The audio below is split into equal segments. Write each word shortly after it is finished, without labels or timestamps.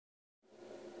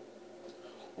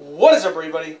What is up,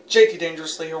 everybody? JT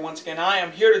Dangerously here once again. I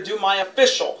am here to do my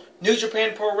official New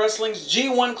Japan Pro Wrestling's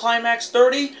G1 Climax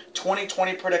 30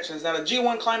 2020 predictions. Now, the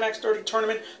G1 Climax 30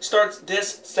 tournament starts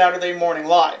this Saturday morning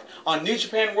live on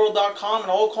NewJapanWorld.com and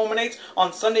all culminates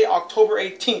on Sunday, October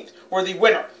 18th, where the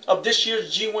winner of this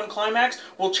year's G1 Climax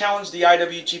will challenge the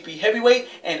IWGP Heavyweight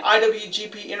and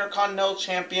IWGP Intercontinental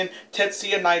Champion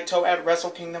Tetsuya Naito at Wrestle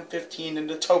Kingdom 15 in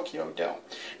the Tokyo Dome.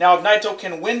 Now, if Naito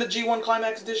can win the G1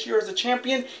 Climax this year as a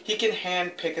champion, he can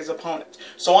handpick his opponent.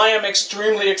 So I am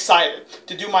extremely excited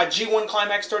to do my G1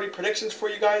 Climax 30 predictions for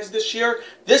you guys this year.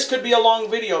 This could be a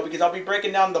long video because I'll be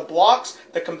breaking down the blocks,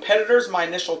 the competitors, my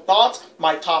initial thoughts,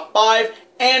 my top 5,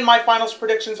 and my finals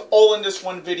predictions all in this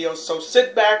one video. So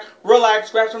sit back,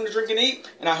 relax, grab something to drink and eat,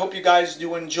 and I hope you guys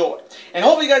do enjoy. And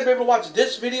hopefully you guys will be able to watch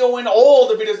this video and all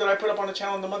the videos that I put up on the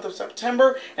channel in the month of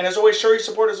September. And as always, show your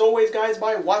support as always, guys,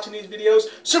 by watching these videos,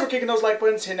 super kicking those like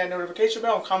buttons, hitting that notification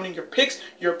bell, and commenting your picks,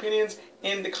 your opinions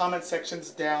in the comment sections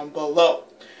down below.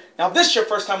 Now, if this is your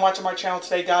first time watching my channel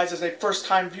today, guys, as a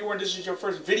first-time viewer, and this is your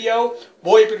first video,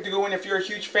 boy, you picked a good one if you're a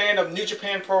huge fan of New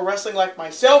Japan Pro Wrestling like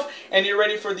myself, and you're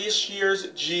ready for this year's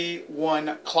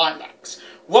G1 Climax.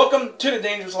 Welcome to the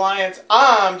Dangerous Alliance.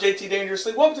 I'm JT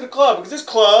Dangerously. Welcome to the club, because this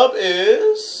club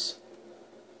is...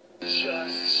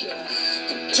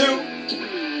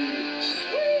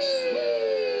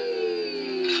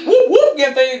 Whoop, whoop.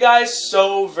 Again, thank you guys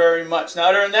so very much. Now,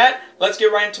 other than that, let's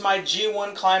get right into my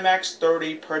G1 Climax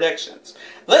 30 predictions.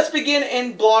 Let's begin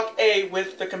in Block A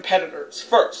with the competitors.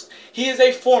 First, he is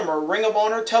a former Ring of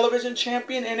Honor television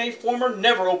champion and a former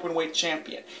Never Openweight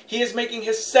champion. He is making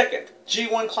his second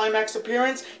G1 Climax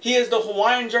appearance. He is the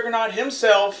Hawaiian Juggernaut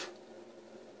himself,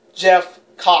 Jeff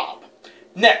Cobb.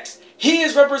 Next, he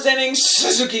is representing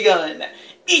Suzuki Gun,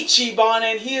 Ichiban,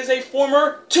 and he is a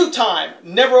former two-time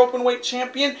Never Openweight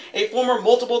champion, a former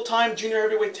multiple-time Junior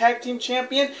Heavyweight Tag Team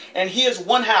champion, and he is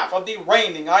one half of the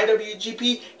reigning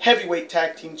IWGP Heavyweight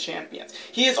Tag Team champions.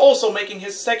 He is also making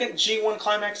his second G1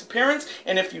 Climax appearance,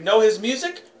 and if you know his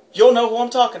music, you'll know who I'm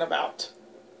talking about.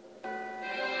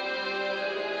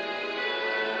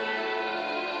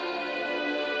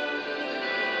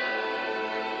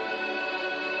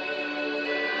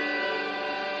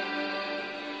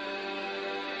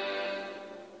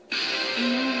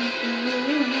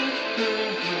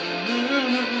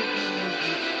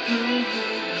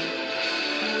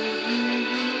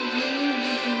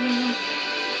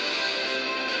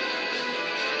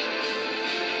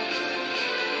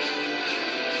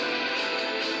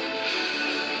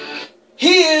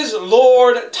 He is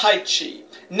Lord Taichi.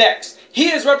 Next,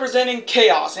 he is representing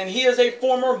Chaos, and he is a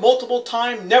former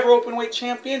multiple-time Never Openweight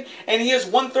champion, and he is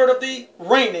one-third of the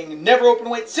reigning Never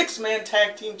Openweight six-man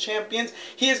tag team champions.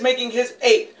 He is making his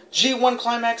 8th G1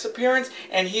 Climax appearance,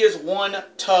 and he is one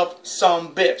tough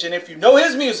sumbitch. And if you know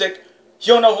his music,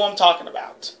 you'll know who I'm talking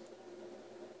about.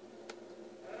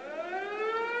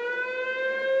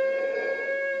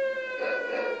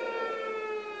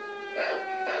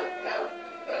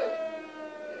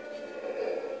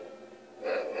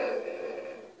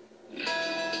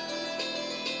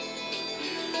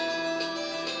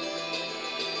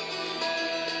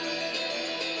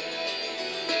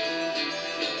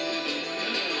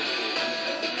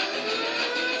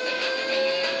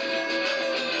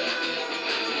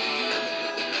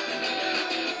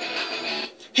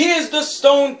 He is the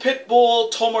Stone Pitbull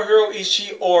Tomohiro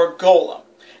Ishii, or Golem.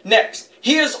 Next,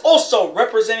 he is also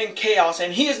representing Chaos,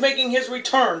 and he is making his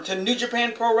return to New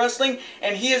Japan Pro Wrestling,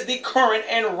 and he is the current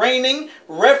and reigning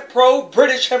Rev Pro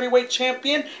British Heavyweight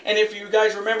Champion, and if you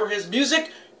guys remember his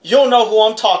music, you'll know who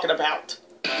I'm talking about.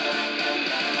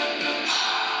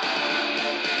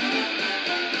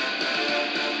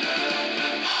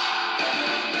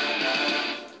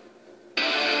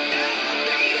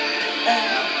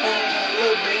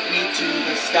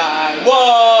 Sky.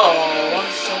 Whoa,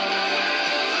 I'm so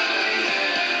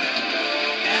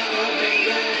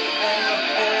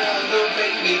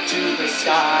elevate me to the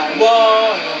sky.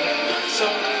 Whoa, I'm so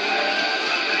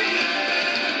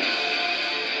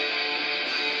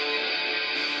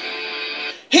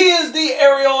he is the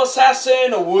aerial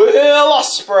assassin Will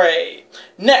Ospreay.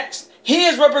 Next, he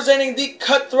is representing the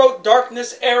Cutthroat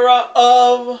Darkness era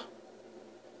of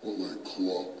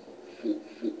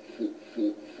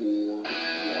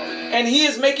and he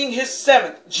is making his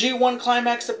 7th G1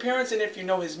 Climax appearance, and if you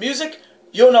know his music,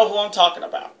 you'll know who I'm talking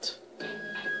about. You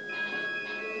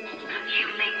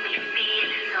make me feel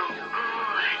so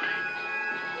good.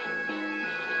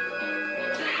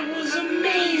 That was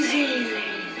amazing.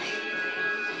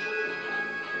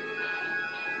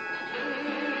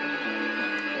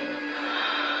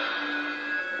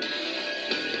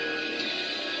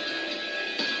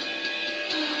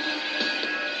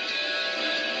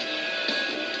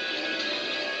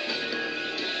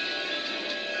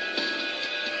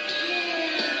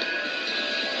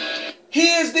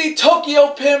 Tokyo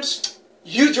Pimp's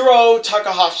Yujiro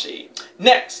Takahashi.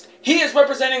 Next, he is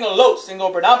representing Los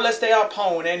Ingobernables de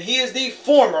Japón, and he is the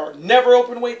former Never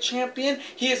Openweight champion.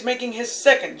 He is making his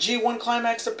second G1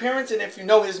 Climax appearance, and if you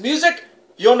know his music,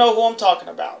 you'll know who I'm talking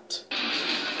about.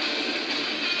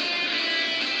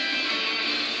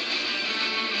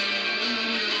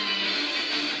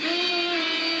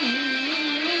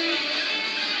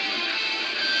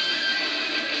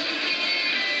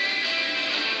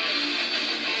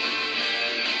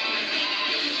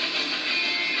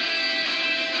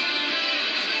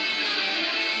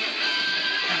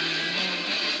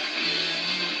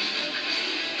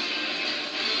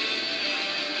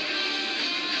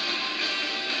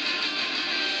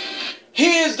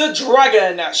 He is the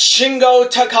Dragon, Shingo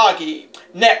Takagi.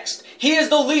 Next, he is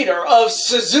the leader of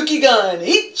Suzuki Gun,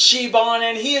 Ichiban,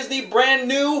 and he is the brand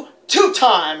new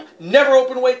two-time Never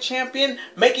Openweight champion,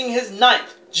 making his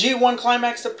 9th G1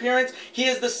 Climax appearance. He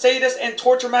is the sadist and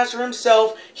torture master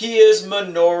himself. He is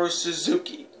Minoru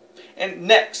Suzuki. And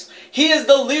next, he is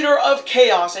the leader of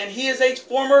Chaos, and he is a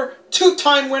former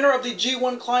two-time winner of the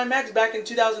G1 Climax back in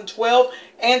 2012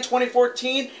 and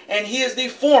 2014, and he is the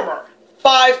former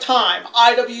 5-time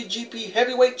IWGP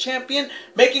Heavyweight Champion,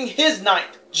 making his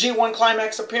 9th G1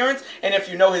 Climax appearance. And if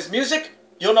you know his music,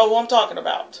 you'll know who I'm talking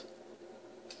about.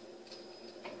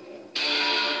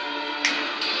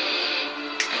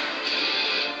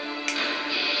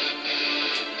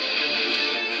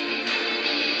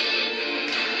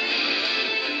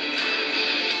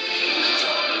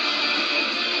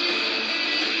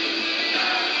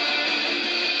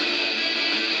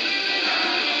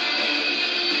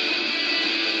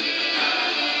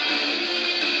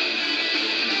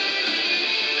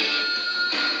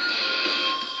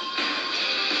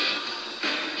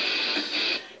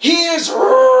 He is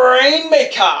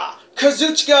Rainmaker,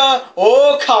 Kazuchika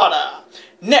Okada.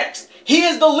 Next, he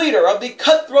is the leader of the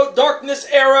Cutthroat Darkness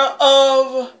era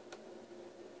of...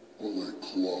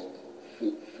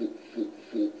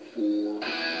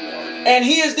 And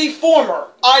he is the former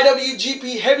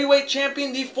IWGP Heavyweight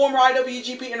Champion, the former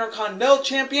IWGP Intercontinental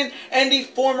Champion, and the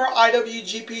former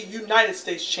IWGP United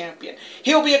States Champion.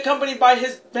 He'll be accompanied by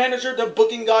his manager, the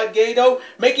Booking God Gato,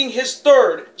 making his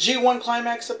 3rd G1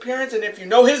 Climax appearance. And if you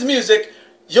know his music,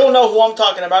 you'll know who I'm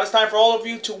talking about. It's time for all of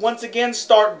you to once again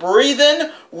start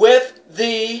breathing with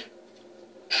the...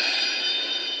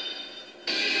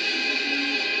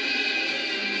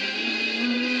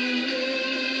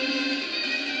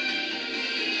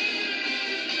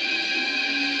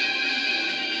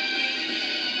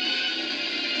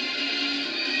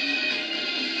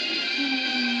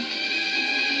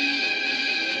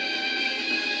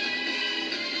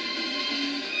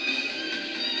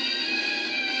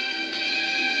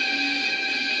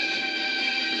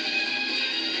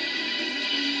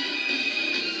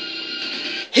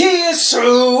 He is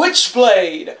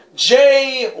Switchblade,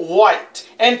 Jay White.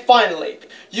 And finally,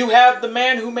 you have the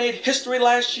man who made history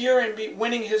last year and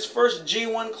winning his first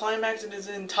G1 Climax in his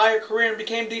entire career and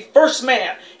became the first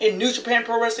man in New Japan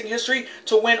Pro Wrestling history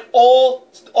to win all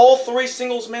 3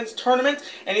 singles men's tournaments.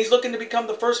 And he's looking to become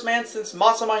the first man since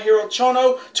Masahiro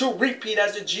Chono to repeat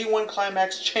as the G1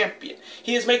 Climax champion.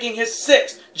 He is making his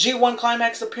 6th G1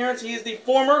 Climax appearance. He is the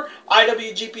former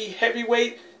IWGP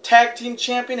Heavyweight Tag Team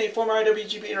Champion, a former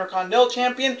IWGP Intercontinental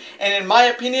Champion, and in my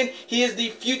opinion, he is the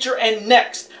future and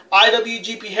next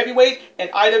IWGP Heavyweight and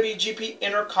IWGP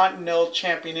Intercontinental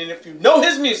Champion. And if you know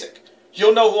his music,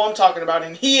 you'll know who I'm talking about,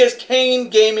 and he is Kane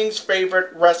Gaming's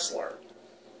favorite wrestler.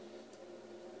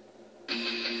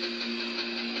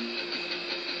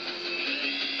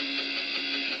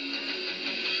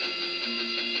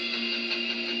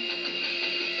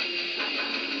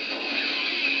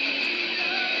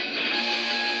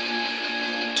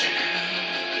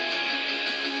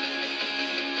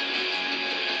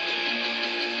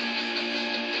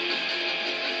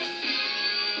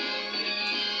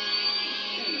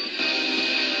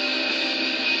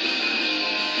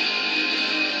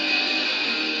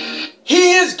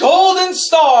 He is Golden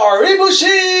Star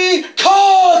Ibushi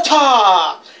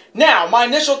Kota! Now, my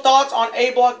initial thoughts on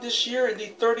A Block this year in the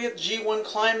 30th G1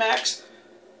 Climax.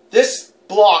 This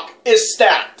block is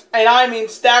stacked, and I mean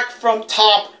stacked from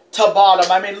top to bottom.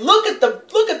 I mean, look at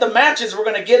the matches we're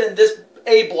gonna get in this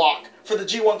A Block for the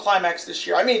G1 Climax this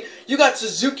year. I mean, you got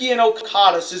Suzuki and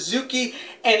Okada, Suzuki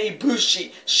and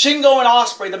Ibushi, Shingo and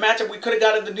Ospreay, the matchup we could have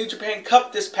got in the New Japan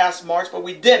Cup this past March, but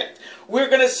we didn't. We're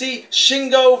going to see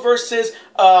Shingo versus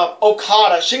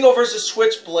Okada, Shingo versus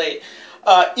Switchblade,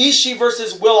 Ishii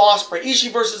versus Will Ospreay,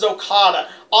 Ishii versus Okada,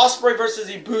 Ospreay versus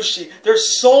Ibushi.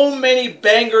 There's so many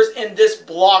bangers in this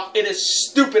block. It is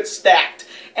stupid stacked.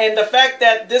 And the fact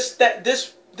that this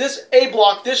this A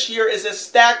block this year is as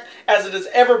stacked as it has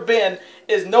ever been.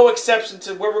 Is no exception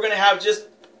to where we're going to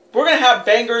have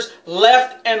bangers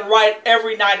left and right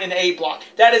every night in A block.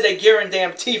 That is a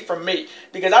guarantee from me,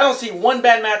 because I don't see one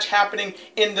bad match happening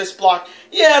in this block.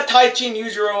 Yeah, Taichi and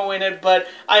Yujiro in it, but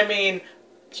I mean,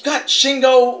 you got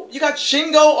Shingo,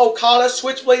 Okada,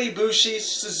 Switchblade Ibushi,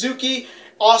 Suzuki,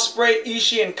 Ospreay,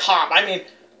 Ishii, and Cobb. I mean,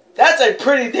 that's a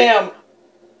pretty damn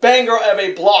banger of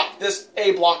a block this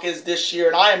A block is this year,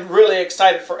 and I am really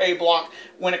excited for A block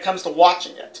when it comes to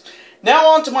watching it. Now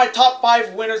on to my top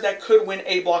 5 winners that could win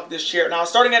A block this year. Now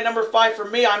starting at number 5 for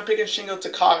me, I'm picking Shingo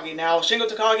Takagi. Now Shingo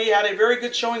Takagi had a very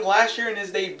good showing last year in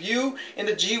his debut in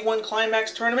the G1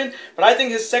 Climax tournament, but I think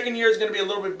his second year is going to be a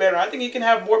little bit better. I think he can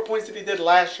have more points than he did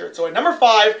last year. So at number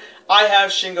 5, I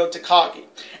have Shingo Takagi.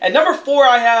 At number 4,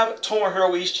 I have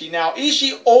Tomohiro Ishii. Now,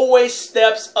 Ishii always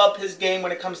steps up his game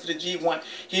when it comes to the G1.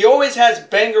 He always has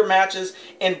banger matches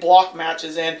and block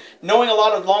matches. And knowing a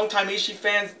lot of longtime Ishii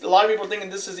fans, a lot of people are thinking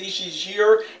this is Ishii's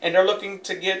year, and they're looking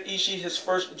to get Ishii his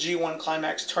first G1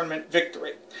 Climax tournament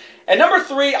victory. At number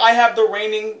 3, I have the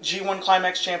reigning G1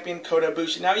 Climax champion, Kota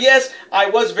Ibushi. Now, yes, I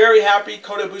was very happy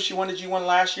Kota Ibushi won the G1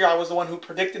 last year. I was the one who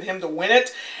predicted him to win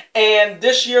it. And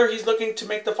this year, he's looking to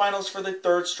make the finals for the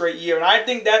 3rd straight year. And I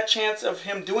think that chance of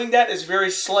him doing that is very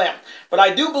slim. But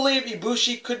I do believe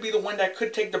Ibushi could be the one that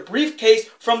could take the briefcase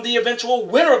from the eventual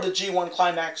winner of the G1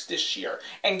 Climax this year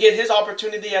and get his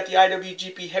opportunity at the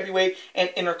IWGP Heavyweight and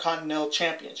Intercontinental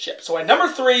Championship. So at number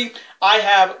 3, I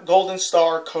have Golden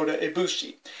Star Kota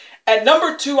Ibushi. At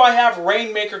number 2, I have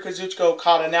Rainmaker Kazuchika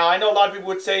Okada. Now, I know a lot of people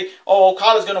would say, oh,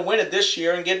 Okada's going to win it this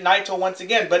year and get Naito once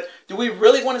again. But do we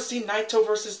really want to see Naito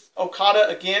versus Okada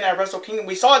again at Wrestle Kingdom?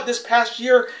 We saw it this past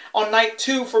year on night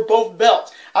 2 for both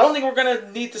belts. I don't think we're going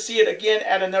to need to see it again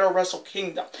at another Wrestle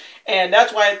Kingdom. And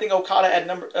that's why I think Okada at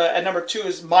number 2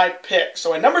 is my pick.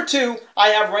 So at number 2, I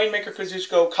have Rainmaker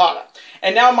Kazuchika Okada.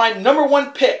 And now my number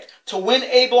 1 pick to win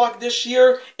A block this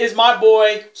year is my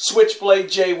boy, Switchblade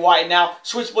Jay White. Now,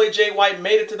 Switchblade Jay White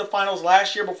made it to the finals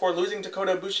last year before losing to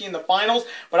Kota Ibushi in the finals,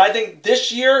 but I think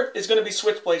this year is going to be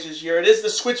Switchblade's year. It is the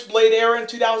Switchblade era in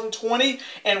 2020,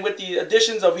 and with the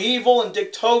additions of Evil and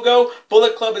Dick Togo,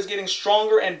 Bullet Club is getting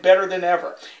stronger and better than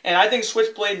ever. And I think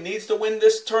Switchblade needs to win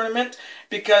this tournament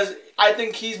because I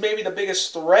think he's maybe the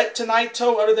biggest threat to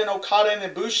Naito other than Okada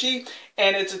and Ibushi,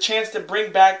 and it's a chance to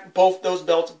bring back both those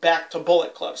belts back to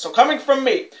Bullet Club. So coming from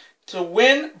me, to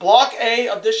win Block A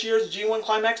of this year's G1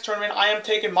 Climax tournament, I am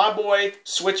taking my boy,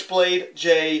 Switchblade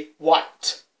Jay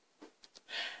White.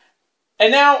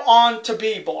 And now on to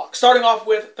B block, starting off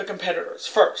with the competitors.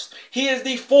 First, he is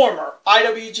the former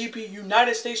IWGP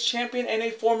United States Champion and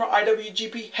a former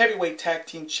IWGP Heavyweight Tag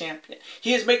Team Champion.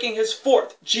 He is making his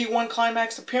 4th G1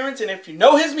 Climax appearance, and if you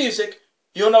know his music,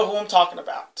 you'll know who I'm talking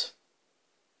about.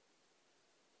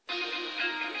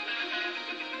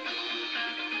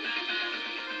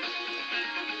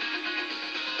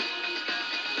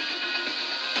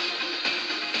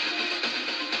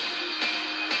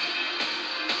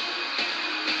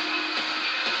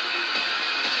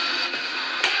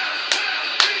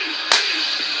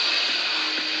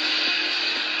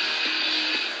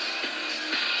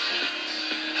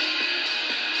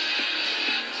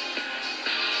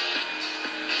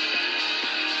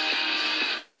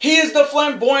 He is the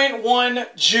flamboyant one,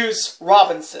 Juice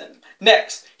Robinson.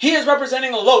 Next, he is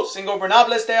representing Los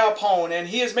Ingobernables de Japón, and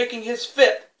he is making his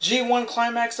 5th G1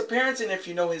 Climax appearance, and if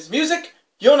you know his music,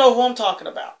 you'll know who I'm talking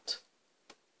about.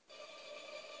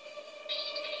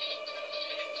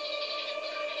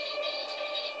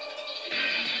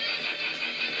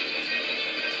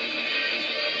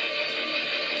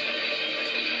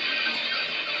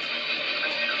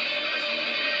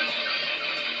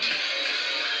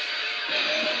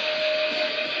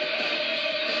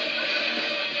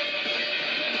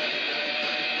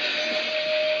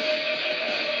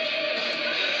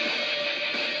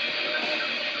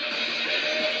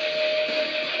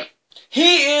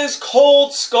 He is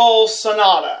Cold Skull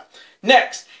Sonata.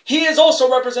 Next, he is also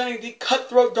representing the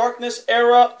Cutthroat Darkness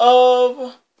era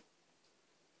of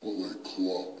Bullet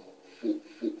Club.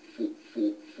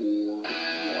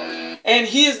 And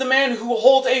he is the man who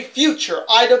holds a future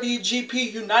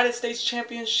IWGP United States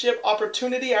Championship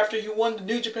opportunity after he won the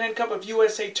New Japan Cup of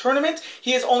USA tournament.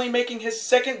 He is only making his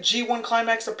 2nd G1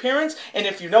 Climax appearance, and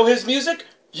if you know his music,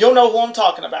 you'll know who I'm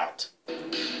talking about.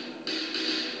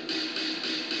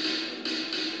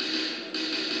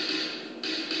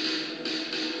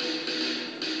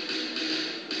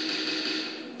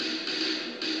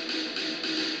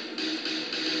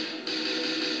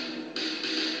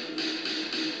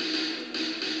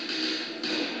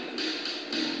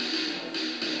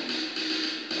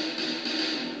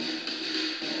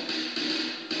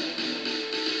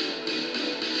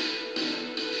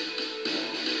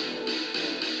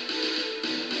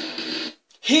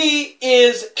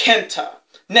 is Kenta.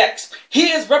 Next,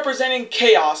 he is representing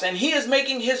Chaos, and he is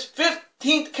making his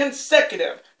 15th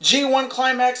consecutive G1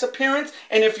 Climax appearance,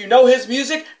 and if you know his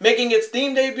music, making its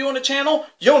theme debut on the channel,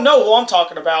 you'll know who I'm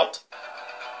talking about.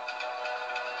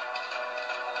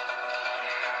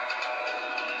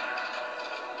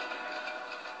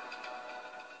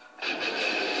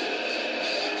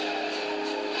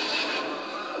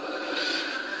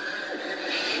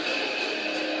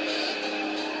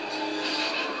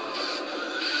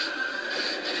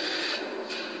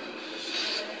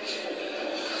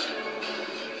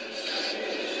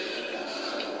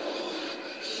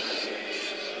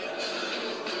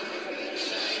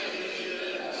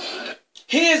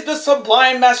 He is the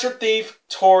Sublime Master Thief,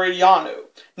 Toru Yano.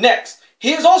 Next,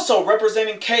 he is also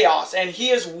representing Chaos, and he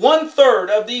is 1/3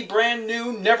 of the brand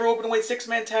new Never Openweight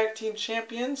 6-Man Tag Team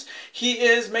Champions. He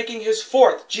is making his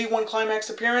 4th G1 Climax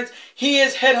appearance. He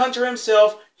is Headhunter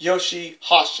himself,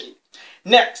 Yoshihashi.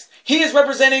 Next, he is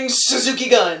representing Suzuki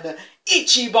Gun,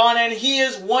 Ichiban, and he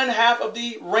is 1/2 of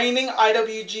the reigning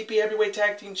IWGP Heavyweight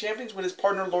Tag Team Champions with his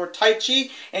partner Lord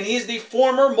Taichi, and he is the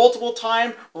former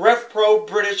multiple-time Rev Pro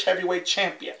British Heavyweight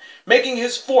Champion, making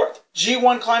his 4th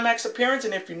G1 Climax appearance,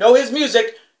 and if you know his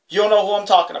music, you'll know who I'm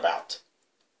talking about.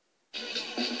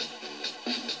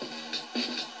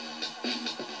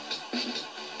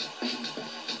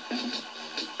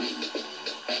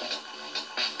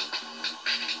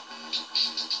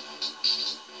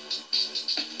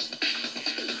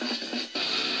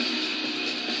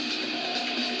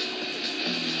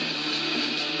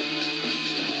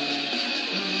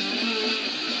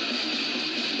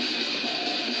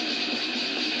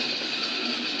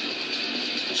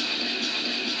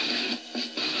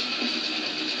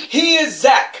 He is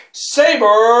Zack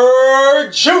Sabre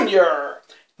Jr.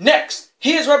 Next,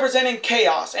 he is representing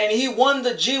Chaos, and he won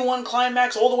the G1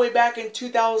 Climax all the way back in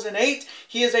 2008.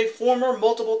 He is a former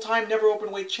multiple-time Never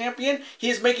Openweight champion. He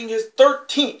is making his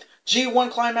 13th G1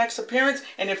 Climax appearance,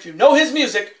 and if you know his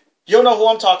music, you'll know who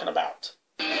I'm talking about.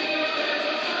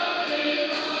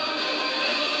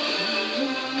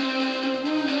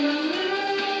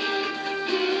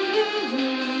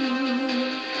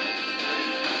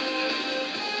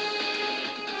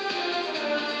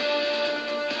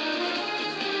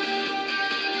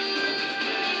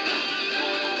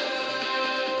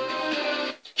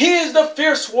 He is the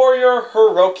Fierce Warrior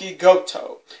Hiroki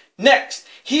Goto. Next,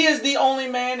 he is the only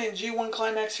man in G1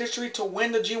 Climax history to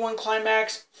win the G1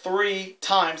 Climax 3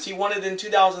 times. He won it in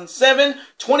 2007,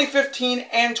 2015,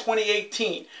 and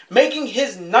 2018, making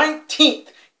his 19th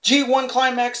G1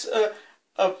 Climax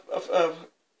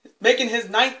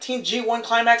G1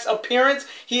 Climax appearance.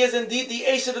 He is indeed the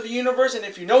ace of the universe, and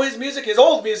if you know his music, his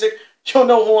old music, you'll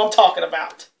know who I'm talking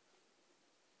about.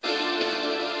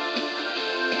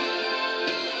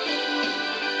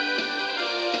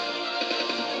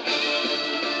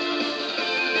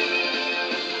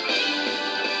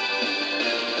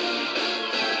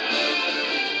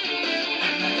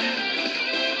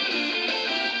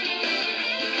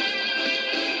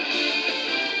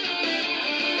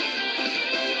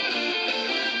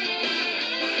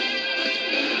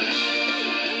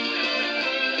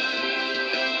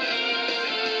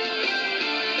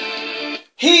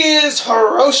 He is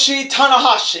Hiroshi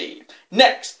Tanahashi.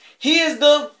 Next, he is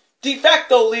the de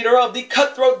facto leader of the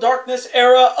Cutthroat Darkness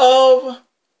era of...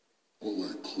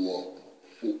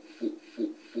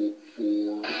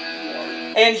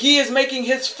 And he is making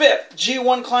his 5th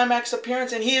G1 Climax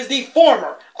appearance, and he is the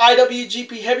former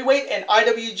IWGP Heavyweight and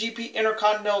IWGP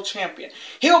Intercontinental Champion.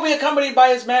 He will be accompanied by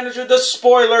his manager, the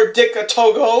Spoiler Dick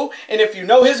Togo, and if you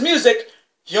know his music,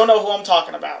 you'll know who I'm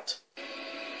talking about.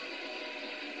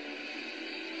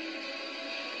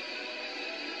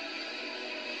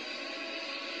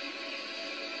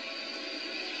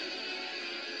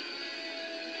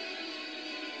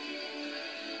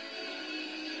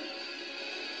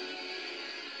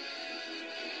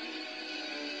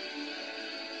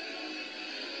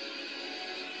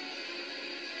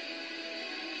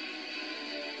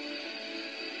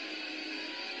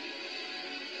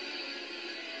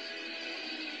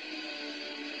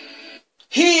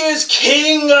 He is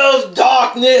King of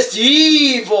Darkness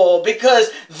Evil,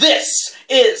 because this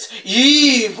is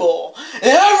evil.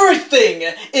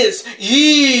 Everything is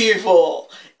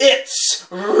evil. It's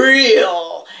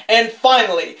real. And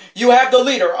finally, you have the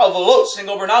leader of Los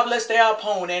Ingobernables de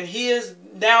Japón, and he is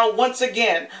now once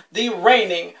again the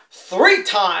reigning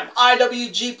 3-time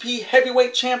IWGP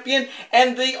Heavyweight Champion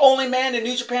and the only man in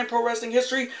New Japan Pro Wrestling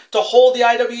history to hold the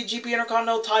IWGP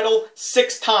Intercontinental title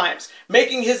 6 times,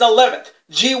 making his 11th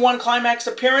G1 Climax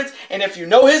appearance, and if you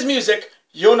know his music,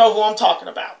 you'll know who I'm talking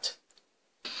about.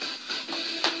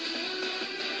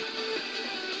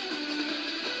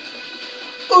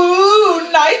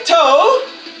 Ooh, Naito!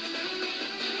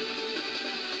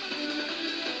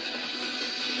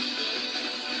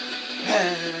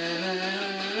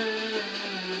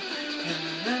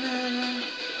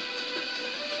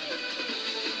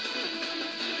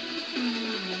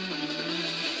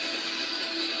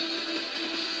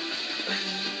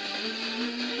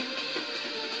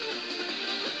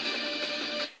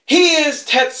 He is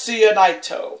Tetsuya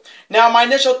Naito. Now, my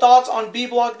initial thoughts on B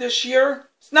Block this year.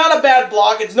 It's not a bad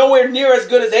block. It's nowhere near as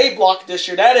good as A Block this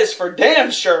year. That is for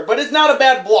damn sure. But it's not a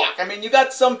bad block. I mean, you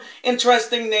got some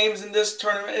interesting names in this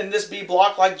tournament, in this B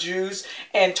Block, like Juice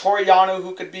and Toru Yano,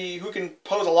 who can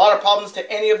pose a lot of problems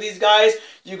to any of these guys.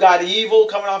 You got Evil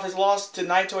coming off his loss to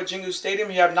Naito at Jingu Stadium.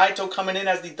 You have Naito coming in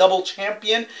as the double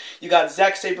champion. You got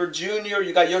Zack Sabre Jr.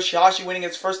 You got Yoshihashi winning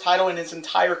his first title in his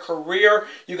entire career.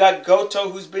 You got Goto,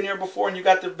 who's been here before, and you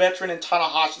got the veteran in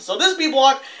Tanahashi. So this B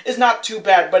Block is not too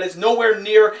bad, but it's nowhere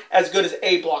near as good as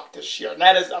A Block this year, and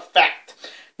that is a fact.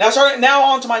 Now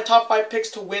on to my top 5 picks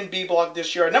to win B Block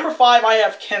this year. At number 5, I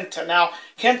have Kenta. Now,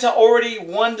 Kenta already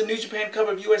won the New Japan Cup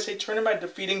of USA tournament by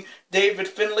defeating David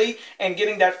Finlay and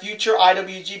getting that future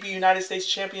IWGP United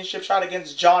States Championship shot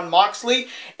against Jon Moxley.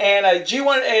 And a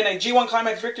G1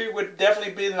 Climax victory would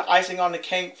definitely be an icing on the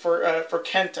cake for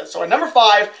Kenta. So at number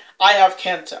 5, I have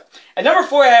Kenta. At number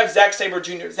 4, I have Zack Sabre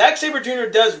Jr. Zack Sabre Jr.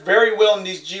 does very well in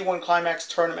these G1 Climax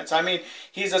tournaments. I mean,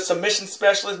 he's a submission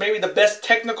specialist, maybe the best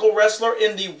technical wrestler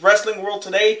in the wrestling world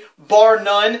today, bar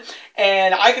none.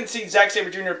 And I can see Zack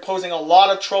Sabre Jr. posing a lot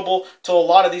of trouble to a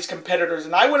lot of these competitors.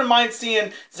 And I wouldn't mind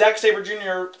seeing Zack Sabre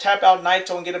Jr. tap out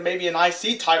Naito and get maybe an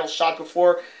IC title shot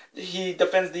before he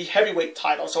defends the heavyweight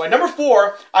title. So at number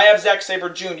 4, I have Zack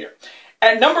Sabre Jr.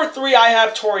 At number 3, I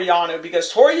have Toru Yano,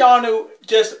 because Toru Yano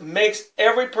just makes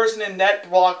every person in that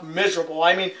block miserable.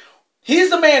 I mean,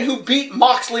 he's the man who beat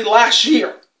Moxley last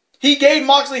year. He gave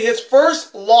Moxley his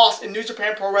first loss in New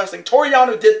Japan Pro Wrestling. Toru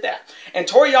Yano did that. And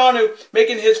Toru Yano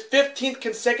making his 15th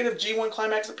consecutive G1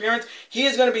 Climax appearance, he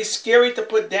is going to be scary to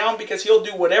put down because he'll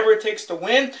do whatever it takes to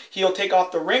win. He'll take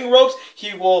off the ring ropes.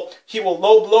 He will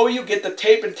low blow you, get the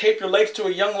tape and tape your legs to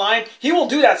a young lion. He will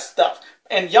do that stuff.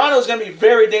 And Yano is going to be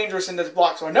very dangerous in this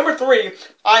block. So at number 3,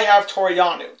 I have Toru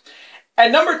Yano. At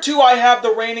number 2, I have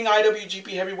the reigning IWGP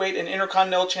Heavyweight and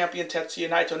Intercontinental Champion Tetsuya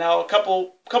Naito. Now, a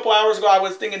couple hours ago, I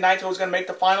was thinking Naito was going to make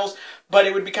the finals, but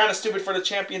it would be kind of stupid for the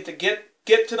champion to get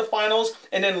to the finals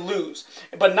and then lose.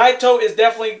 But Naito is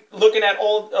definitely looking at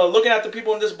the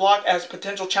people in this block as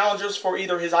potential challengers for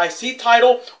either his IC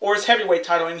title or his heavyweight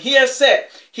title. And he has said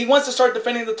he wants to start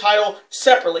defending the title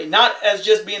separately, not as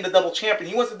just being the double champion.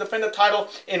 He wants to defend the title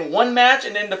in one match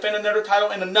and then defend another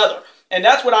title in another. And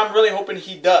that's what I'm really hoping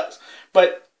he does.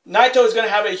 But Naito is going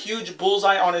to have a huge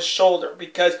bullseye on his shoulder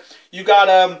because you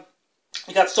got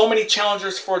so many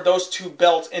challengers for those 2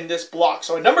 belts in this block.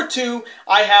 So at number 2,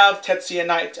 I have Tetsuya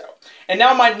Naito. And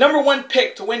now my number 1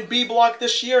 pick to win B Block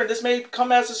this year, and this may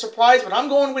come as a surprise, but I'm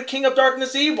going with King of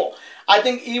Darkness Evil. I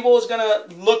think Evil is going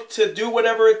to look to do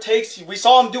whatever it takes. We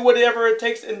saw him do whatever it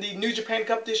takes in the New Japan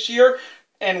Cup this year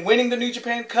and winning the New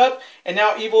Japan Cup. And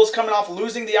now Evil is coming off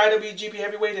losing the IWGP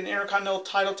Heavyweight and Intercontinental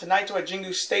title to Naito at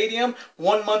Jingu Stadium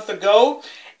 1 month ago.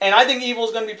 And I think Evil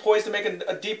is going to be poised to make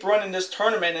a deep run in this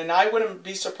tournament, and I wouldn't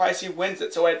be surprised he wins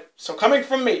it. So coming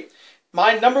from me,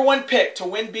 my number 1 pick to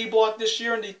win B Block this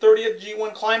year in the 30th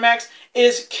G1 Climax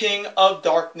is King of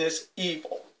Darkness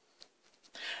Evil.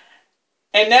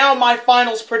 And now my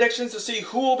finals predictions to see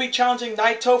who will be challenging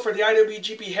Naito for the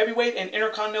IWGP Heavyweight and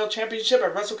Intercontinental Championship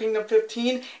at Wrestle Kingdom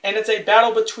 15. And it's a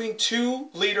battle between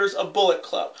 2 leaders of Bullet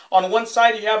Club. On one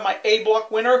side, you have my A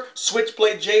Block winner,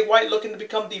 Switchblade Jay White, looking to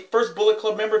become the first Bullet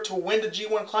Club member to win the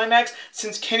G1 Climax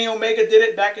since Kenny Omega did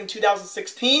it back in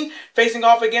 2016. Facing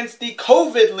off against the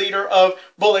COVID leader of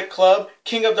Bullet Club,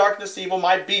 King of Darkness Evil,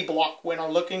 my B Block winner,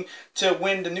 looking to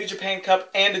win the New Japan Cup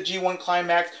and the G1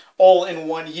 Climax all in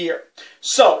 1 year.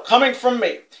 So, coming from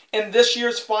me, in this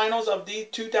year's finals of the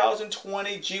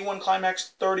 2020 G1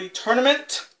 Climax 30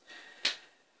 tournament,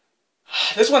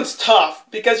 this one's tough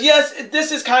because, yes,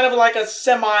 this is kind of like a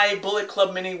semi-Bullet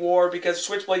Club mini-war because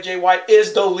Switchblade Jay White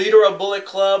is the leader of Bullet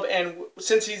Club, and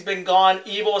since he's been gone,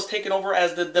 Evil has taken over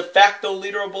as the de facto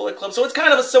leader of Bullet Club. So it's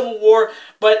kind of a civil war,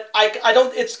 but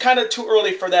it's kind of too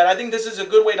early for that. I think this is a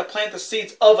good way to plant the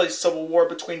seeds of a civil war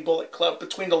between Bullet Club,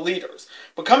 between the leaders.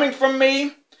 But coming from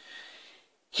me,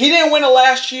 he didn't win it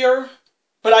last year.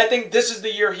 But I think this is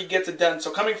the year he gets it done.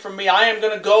 So coming from me, I am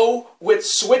going to go with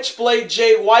Switchblade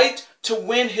Jay White to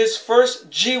win his first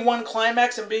G1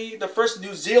 Climax and be the first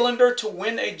New Zealander to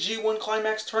win a G1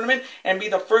 Climax tournament and be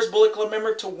the first Bullet Club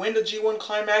member to win the G1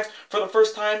 Climax for the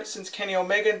first time since Kenny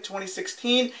Omega in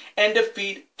 2016 and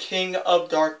defeat King of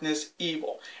Darkness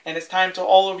Evil. And it's time to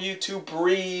all of you to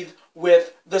breathe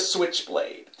with the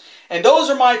Switchblade. And those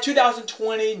are my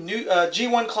 2020 new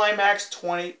G1 Climax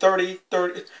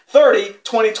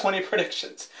 2020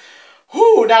 predictions.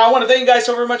 Whew, now I want to thank you guys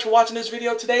so very much for watching this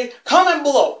video today. Comment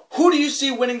below, who do you see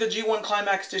winning the G1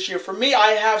 Climax this year? For me,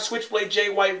 I have Switchblade Jay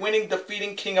White winning,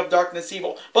 defeating King of Darkness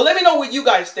Evil. But let me know what you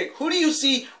guys think. Who do you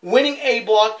see winning A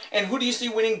block, and who do you see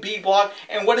winning B block,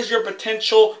 and what is your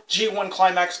potential G1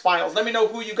 Climax finals? Let me know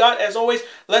who you got. As always,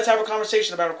 let's have a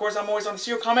conversation about it. Of course, I'm always on to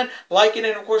see your comment, like it,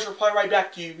 and of course, reply right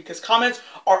back to you, because comments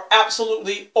are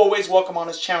absolutely always welcome on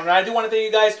this channel. And I do want to thank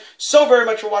you guys so very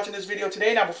much for watching this video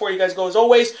today. Now, before you guys go, as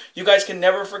always, you guys can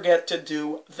never forget to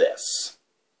do this.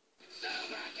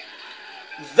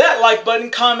 That like button,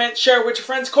 comment, share with your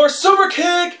friends. Of course, super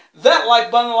kick that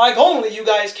like button like only you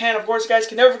guys can. Of course, you guys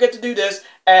can never forget to do this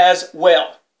as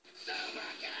well.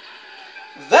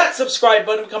 That subscribe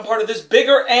button, become part of this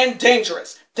bigger and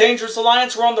dangerous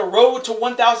alliance. We're on the road to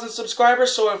 1,000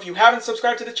 subscribers, so if you haven't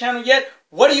subscribed to the channel yet,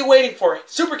 what are you waiting for?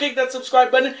 Super kick that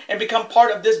subscribe button and become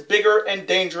part of this bigger and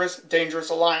dangerous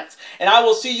alliance. And I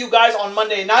will see you guys on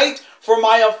Monday night for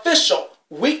my official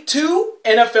Week 2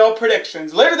 NFL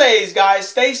predictions. Later days, guys.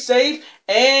 Stay safe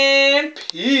and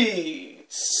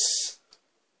peace.